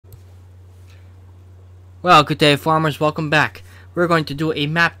Well, good day farmers, welcome back. We're going to do a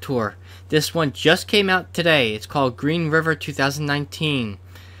map tour. This one just came out today. It's called GreenRiver2019.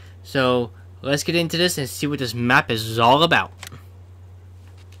 So let's get into this and see what this map is all about.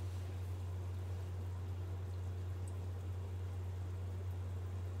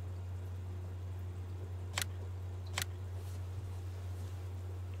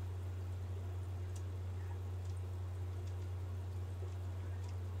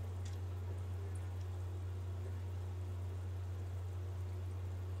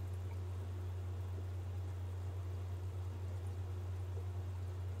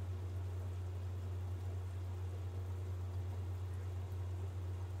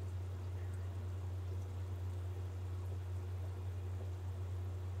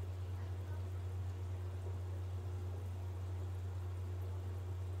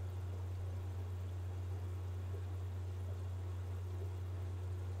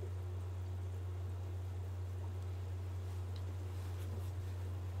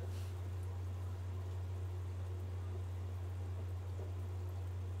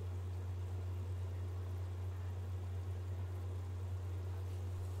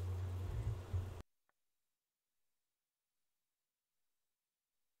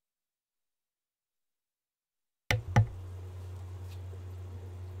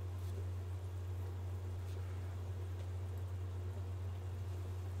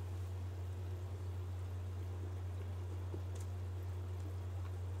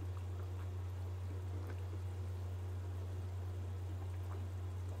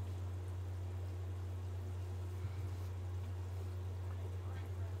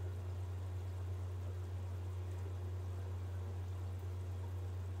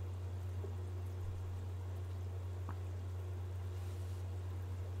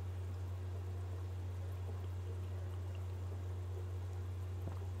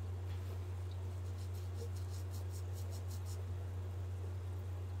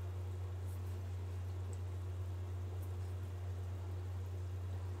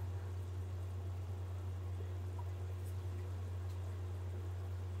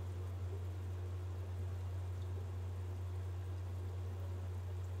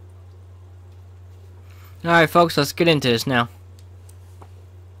 Alright folks, let's get into this now.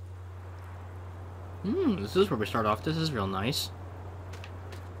 This is where we start off. This is real nice.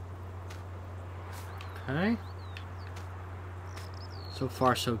 Okay. So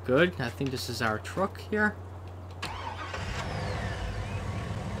far so good. I think this is our truck here.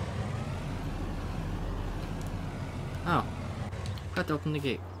 Oh. Got to open the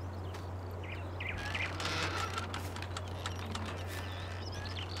gate.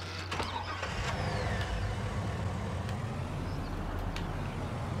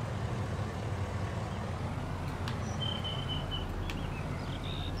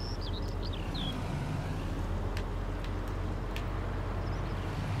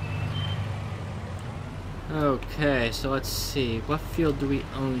 Okay, so let's see. What field do we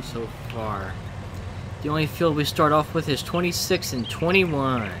own so far? The only field we start off with is 26 and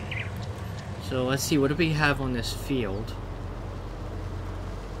 21. So let's see, what do we have on this field?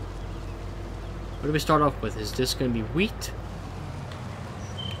 What do we start off with? Is this going to be wheat?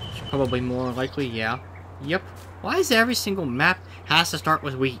 It's probably more likely, yeah. Yep. Why is every single map has to start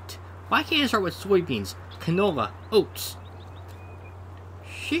with wheat? Why can't it start with soybeans, canola, oats?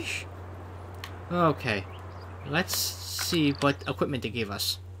 Sheesh. Okay. Let's see what equipment they gave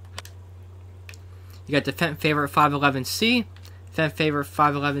us. You got the Fendt Favorite 511C, Fendt Favorite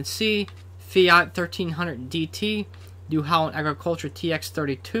 511C, Fiat 1300 DT, New Holland Agriculture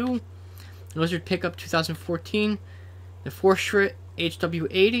TX32, Lizard Pickup 2014, the Forschritt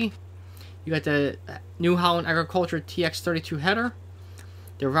HW80. You got the New Holland Agriculture TX32 header,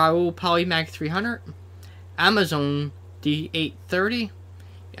 the Raoul Polymag 300, Amazon D830,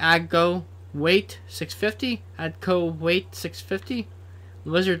 Aggo Weight 650, Adco Weight 650,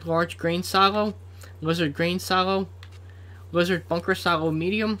 Lizard Large Grain Silo, Lizard Grain Silo, Lizard Bunker Silo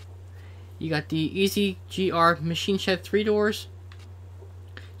Medium. You got the Easy GR Machine Shed 3 doors,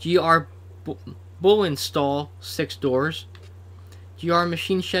 GR Bull Install 6 doors, GR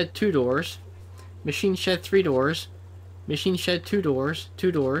Machine Shed 2 doors, Machine Shed 3 doors, Machine Shed 2 doors,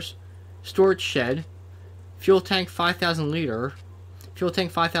 Storage Shed, Fuel Tank 5,000 liter, Fuel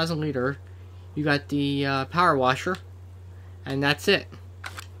Tank 5,000 liter. You got the power washer, and that's it.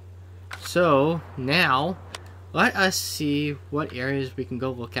 So now let us see what areas we can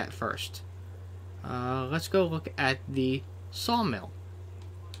go look at first. Let's go look at the sawmill.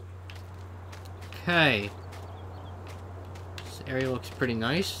 Okay, this area looks pretty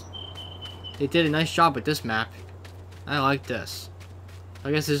nice. They did a nice job with this map. I like this.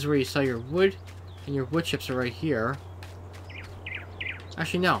 I guess this is where you sell your wood. And your wood chips are right here.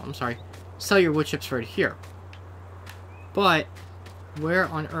 Actually, no, I'm sorry. Sell your wood chips right here. But, where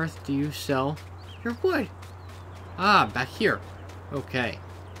on earth do you sell your wood? Ah, back here. Okay.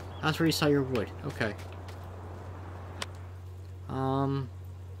 That's where you sell your wood. Okay.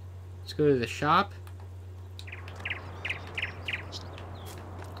 Let's go to the shop.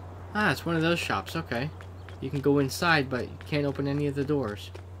 Ah, it's one of those shops. Okay. You can go inside, but you can't open any of the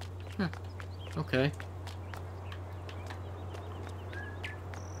doors. Huh. Okay.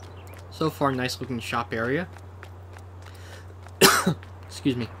 So far, nice looking shop area.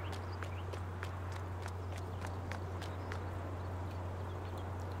 Excuse me.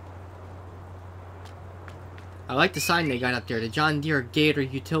 I like the sign they got up there, the John Deere Gator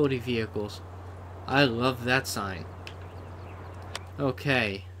utility vehicles. I love that sign.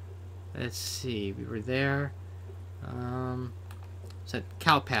 Okay. Let's see, we were there. It's a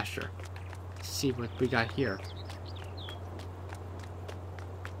cow pasture. Let's see what we got here.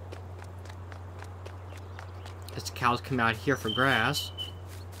 As the cows come out here for grass.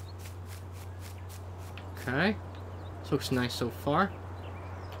 Okay. This looks nice so far.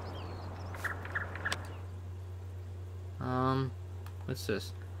 What's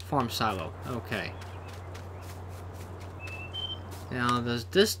this? Farm silo. Okay. Now, does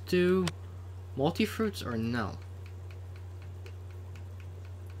this do multi-fruits or no?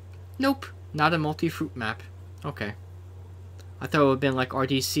 Nope. Not a multi-fruit map. Okay. I thought it would have been like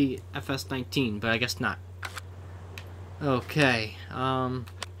RDC FS19, but I guess not. Okay. So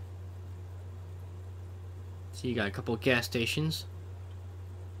you got a couple of gas stations.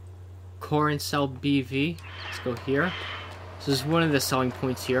 Core and Cell BV. Let's go here. This is one of the selling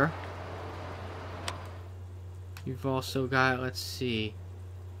points here. You've also got, let's see,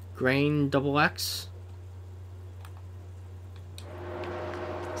 Grain XX.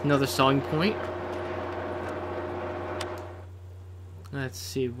 It's another selling point. Let's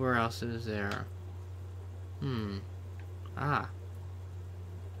see, where else is there?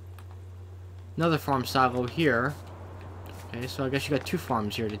 Another farm silo here. Okay, so I guess you got two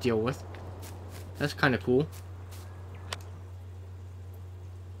farms here to deal with. That's kind of cool.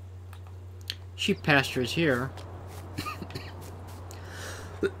 Sheep pastures here.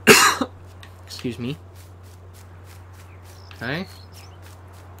 Excuse me. Okay.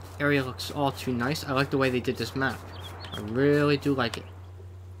 Area looks all too nice. I like the way they did this map. I really do like it.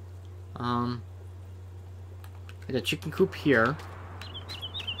 Got a chicken coop here.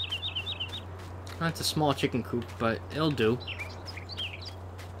 That's a small chicken coop, but it'll do.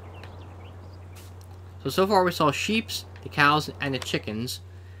 So far we saw sheeps, the cows, and the chickens.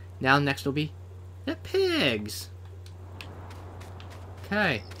 Now next will be the pigs.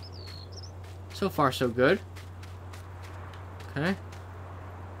 Okay. So far so good. Okay.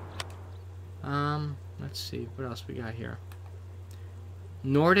 Let's see, what else we got here?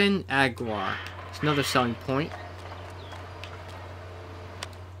 Norden Aguar. It's another selling point.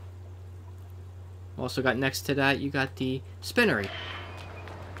 Also got next to that, you got the spinnery.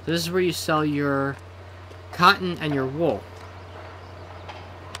 So this is where you sell your cotton and your wool.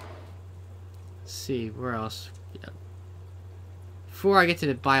 Let's see, where else? Yeah. Before I get to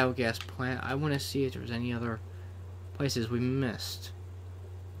the biogas plant, I want to see if there's any other places we missed.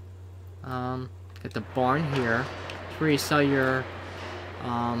 Got the barn here. It's where you sell your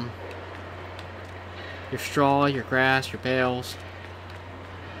straw, your grass, your bales.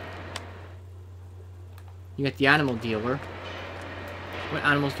 You got the animal dealer. What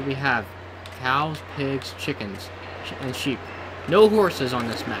animals do we have? Cows, pigs, chickens, and sheep. No horses on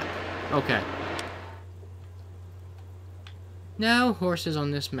this map. Okay. No horses on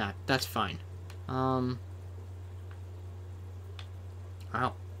this map. That's fine. Wow.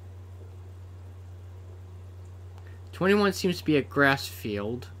 21 seems to be a grass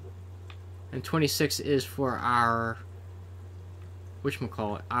field. And 26 is for our...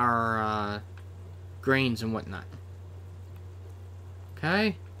 whatchamacallit? Our, grains and whatnot.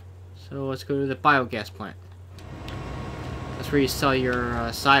 Okay. So let's go to the biogas plant. That's where you sell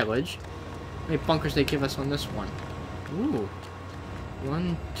your silage. How many bunkers they give us on this one? Ooh.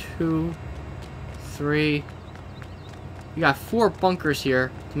 1, 2, 3. You got 4 bunkers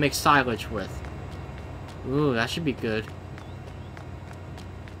here to make silage with. Ooh, that should be good.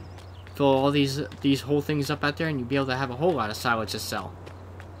 Fill all these whole things up out there and you'll be able to have a whole lot of silage to sell.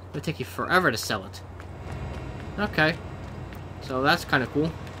 It'll take you forever to sell it. Okay. So that's kind of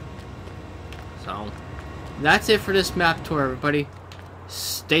cool. So, that's it for this map tour, everybody.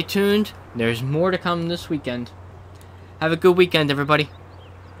 Stay tuned. There's more to come this weekend. Have a good weekend, everybody.